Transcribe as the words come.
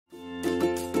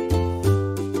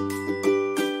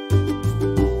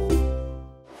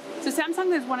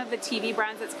Samsung is one of the TV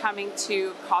brands that's coming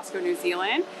to Costco New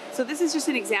Zealand. So this is just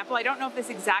an example. I don't know if this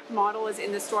exact model is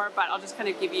in the store, but I'll just kind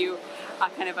of give you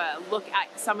kind of a look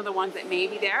at some of the ones that may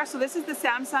be there. So this is the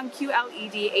Samsung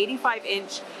QLED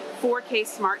 85-inch 4K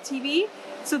smart TV.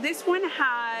 So this one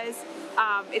has,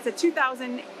 it's a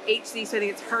 2000 HD, so I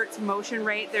think it's hertz motion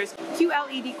rate. There's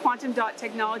QLED quantum dot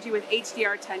technology with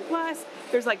HDR10 glass.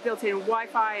 There's like built-in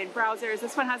Wi-Fi and browsers.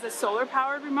 This one has a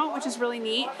solar-powered remote, which is really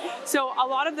neat. So a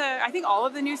lot of I think all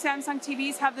of the new Samsung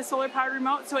TVs have the solar-powered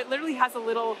remote. So it literally has a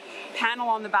little panel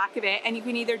on the back of it, and you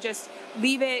can either just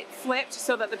leave it flipped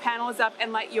so that the panel is up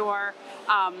and let your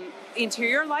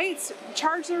interior lights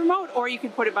charge the remote, or you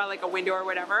could put it by like a window or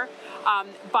whatever.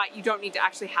 But you don't need to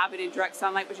actually have it in direct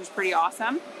sunlight, which is pretty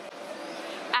awesome.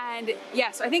 And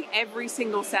yes, I think every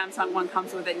single Samsung one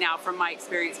comes with it now from my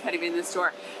experience kind of in the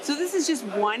store. So this is just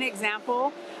one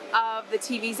example of the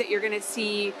TVs that you're going to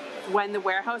see when the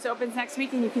warehouse opens next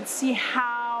week, and you can see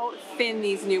how thin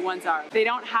these new ones are. They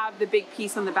don't have the big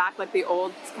piece on the back like the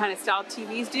old kind of style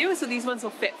TVs do, so these ones will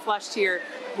fit flush to your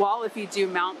wall if you do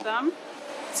mount them.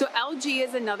 So LG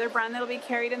is another brand that'll be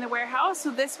carried in the warehouse.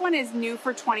 So this one is new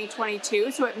for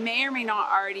 2022, so it may or may not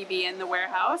already be in the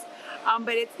warehouse.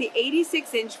 But it's the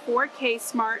 86-inch 4K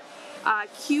smart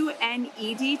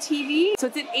QNED TV. So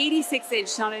it's an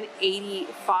 86-inch, not an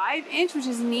 85-inch, which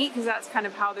is neat because that's kind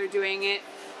of how they're doing it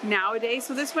nowadays.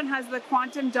 So this one has the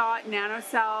quantum dot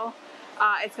nanocell.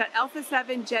 It's got Alpha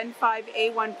 7 Gen 5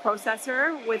 A1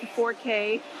 processor with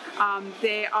 4K.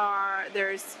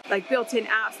 There's like built-in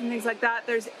apps and things like that.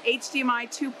 There's HDMI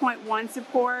 2.1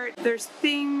 support. There's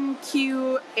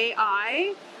ThinQ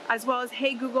AI, as well as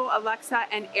Hey Google, Alexa,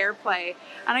 and AirPlay.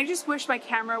 And I just wish my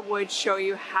camera would show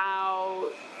you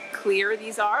how clear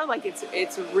these are. Like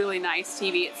it's a really nice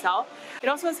TV itself. It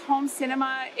also has home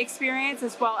cinema experience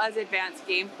as well as advanced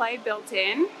gameplay built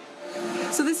in.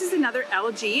 So this is another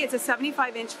LG. It's a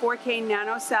 75-inch 4K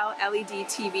nanocell LED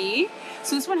TV.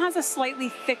 So this one has a slightly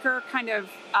thicker kind of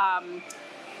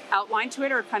outline to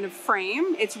it, or kind of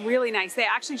frame. It's really nice. They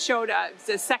actually showed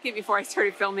a second before I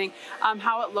started filming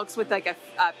how it looks with like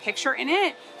a picture in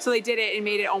it. So they did it and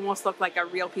made it almost look like a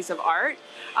real piece of art.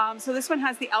 So this one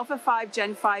has the Alpha 5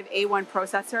 Gen 5 A1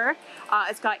 processor.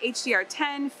 It's got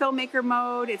HDR10 filmmaker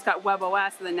mode. It's got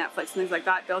WebOS and then Netflix and things like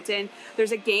that built in.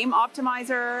 There's a game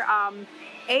optimizer,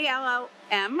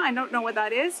 ALLM, I don't know what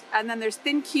that is. And then there's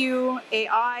ThinQ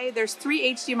AI. There's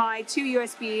 3 HDMI, 2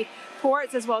 USB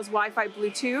ports, as well as Wi-Fi,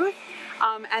 Bluetooth.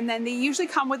 And then they usually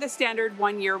come with a standard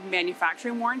 1-year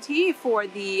manufacturing warranty for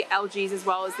the LGs as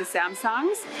well as the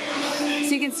Samsungs.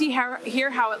 So you can see here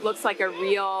how it looks like a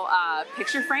real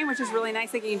picture frame, which is really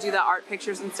nice. Like you can do the art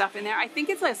pictures and stuff in there. I think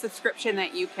it's like a subscription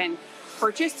that you can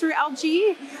purchase through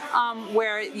LG,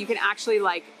 where you can actually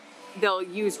like, they'll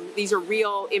use, these are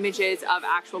real images of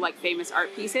actual like famous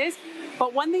art pieces.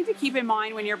 But one thing to keep in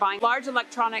mind when you're buying large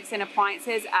electronics and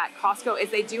appliances at Costco is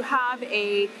they do have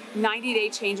a 90-day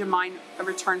change of mind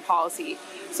return policy.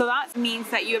 So that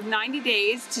means that you have 90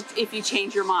 days if you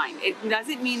change your mind. It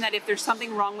doesn't mean that if there's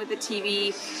something wrong with the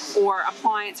TV or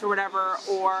appliance or whatever,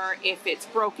 or if it's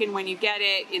broken when you get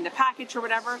it in the package or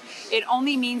whatever. It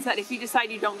only means that if you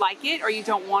decide you don't like it or you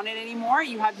don't want it anymore,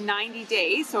 you have 90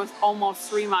 days, so it's almost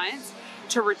 3 months,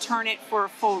 to return it for a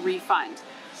full refund.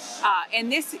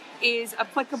 And this is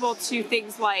applicable to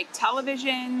things like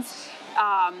televisions,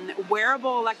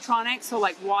 wearable electronics, so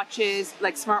like watches,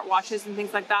 like smart watches and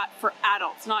things like that for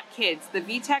adults, not kids. The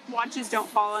VTech watches don't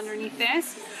fall underneath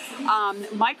this.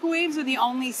 Microwaves are the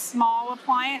only small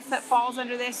appliance that falls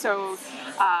under this, so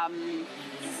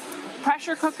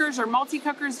pressure cookers or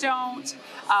multi-cookers don't,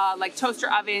 like toaster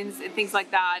ovens and things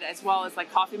like that, as well as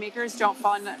like coffee makers, don't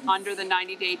fall under the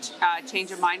 90-day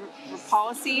change of mind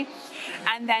policy.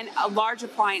 And then large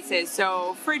appliances,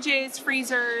 so fridges,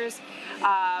 freezers,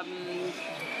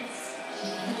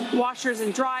 washers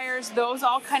and dryers, those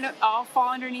all fall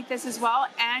underneath this as well,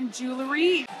 and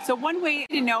jewelry. So one way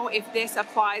to know if this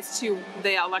applies to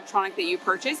the electronic that you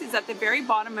purchase is at the very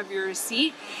bottom of your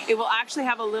receipt. It will actually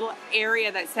have a little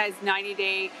area that says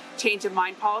 90-day change of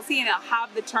mind policy, and it'll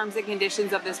have the terms and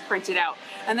conditions of this printed out.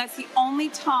 And that's the only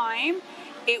time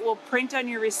it will print on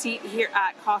your receipt here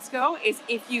at Costco is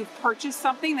if you've purchased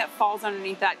something that falls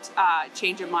underneath that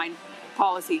change of mind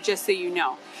policy, just so you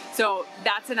know. So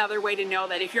that's another way to know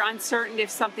that if you're uncertain if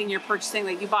something you're purchasing,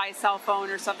 like you buy a cell phone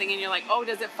or something and you're like, oh,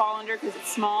 does it fall under because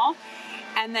it's small?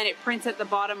 And then it prints at the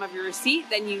bottom of your receipt,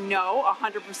 then you know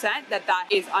 100% that that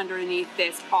is underneath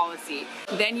this policy.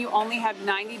 Then you only have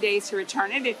 90 days to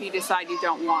return it if you decide you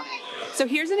don't want it. So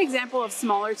here's an example of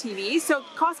smaller TVs. So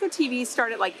Costco TVs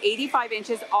start at like 85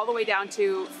 inches all the way down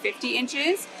to 50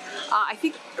 inches. I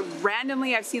think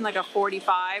randomly I've seen like a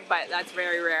 45, but that's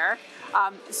very rare.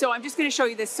 So I'm just going to show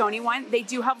you this Sony one. They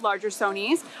do have larger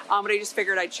Sonys, but I just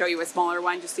figured I'd show you a smaller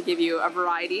one just to give you a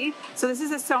variety. So this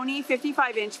is a Sony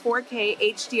 55-inch 4K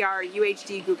HDR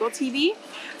UHD Google TV.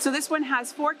 So this one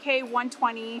has 4K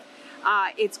 120.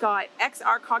 It's got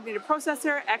XR cognitive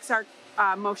processor, XR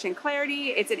motion clarity.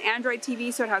 It's an Android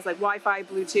TV, so it has like Wi-Fi,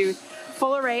 Bluetooth,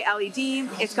 full array LED.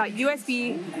 It's got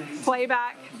USB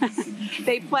playback.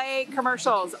 They play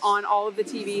commercials on all of the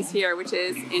TVs here, which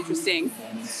is interesting.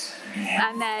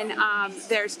 And then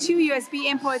there's 2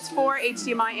 USB inputs, 4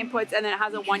 HDMI inputs, and then it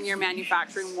has a 1-year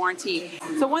manufacturing warranty.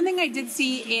 So one thing I did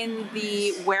see in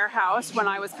the warehouse when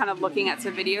I was kind of looking at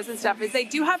some videos and stuff is they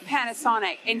do have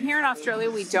Panasonic, and here in Australia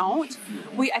we don't.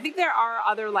 I think there are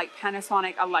other like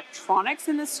Panasonic electronics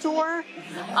in the store,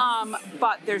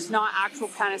 but there's not actual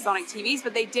Panasonic TVs,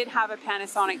 but they did have a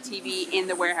Panasonic TV in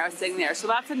the warehouse sitting there. So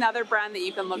that's another brand that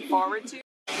you can look forward to.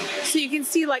 So you can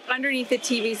see like underneath the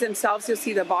TVs themselves, you'll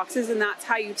see the boxes, and that's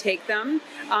how you take them.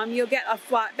 You'll get a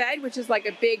flatbed, which is like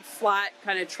a big flat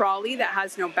kind of trolley that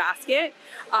has no basket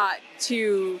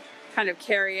to kind of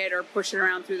carry it or push it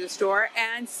around through the store.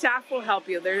 And staff will help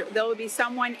you. There will be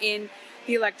someone in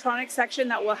the electronics section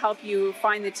that will help you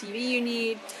find the TV you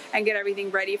need and get everything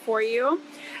ready for you.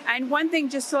 And one thing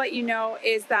just to let you know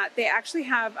is that they actually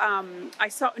have,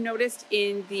 noticed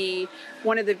in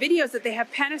one of the videos that they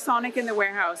have Panasonic in the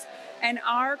warehouse. And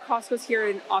our Costco's here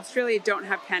in Australia don't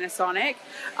have Panasonic,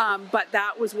 but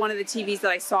that was one of the TVs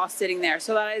that I saw sitting there.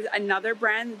 So that is another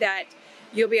brand that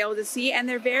you'll be able to see, and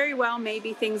there very well may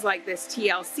be things like this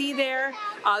TLC there.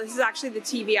 This is actually the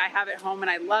TV I have at home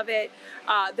and I love it.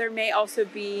 There may also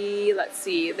be,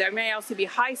 there may also be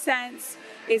Hisense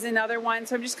is another one.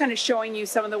 So I'm just kind of showing you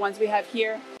some of the ones we have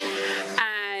here.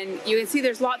 And you can see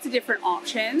there's lots of different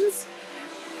options.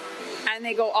 And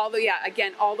they go all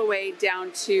the way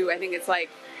down to, I think it's like,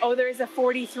 oh, there is a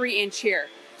 43-inch here.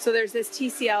 So there's this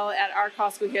TCL at our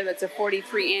Costco here that's a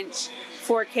 43-inch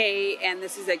 4K, and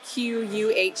this is a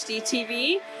QUHD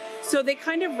TV. So they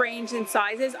kind of range in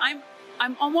sizes.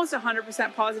 I'm almost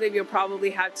 100% positive you'll probably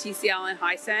have TCL and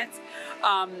Hisense,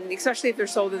 especially if they're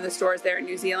sold in the stores there in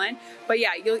New Zealand. But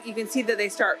yeah, you can see that they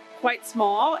start quite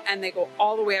small and they go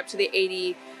all the way up to the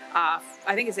 80. I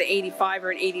think it's an 85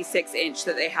 or an 86 inch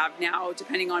that they have now,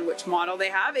 depending on which model they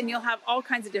have. And you'll have all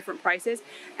kinds of different prices.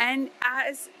 And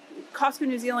as Costco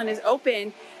New Zealand is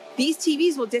open, these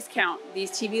TVs will discount.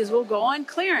 These TVs will go on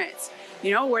clearance,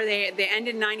 you know, where they end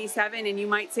in 97 and you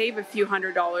might save a few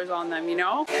 $100s on them, you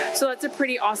know. So that's a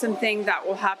pretty awesome thing that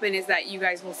will happen, is that you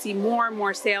guys will see more and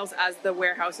more sales as the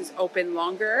warehouse is open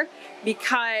longer,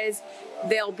 because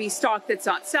there'll be stock that's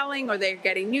not selling, or they're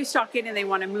getting new stock in and they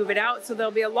want to move it out. So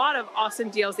there'll be a lot of awesome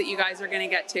deals that you guys are going to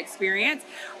get to experience,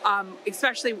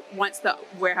 especially once the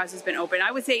warehouse has been open.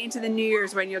 I would say into the New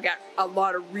Year's, when you'll get a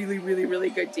lot of really, really, really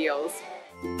good deals.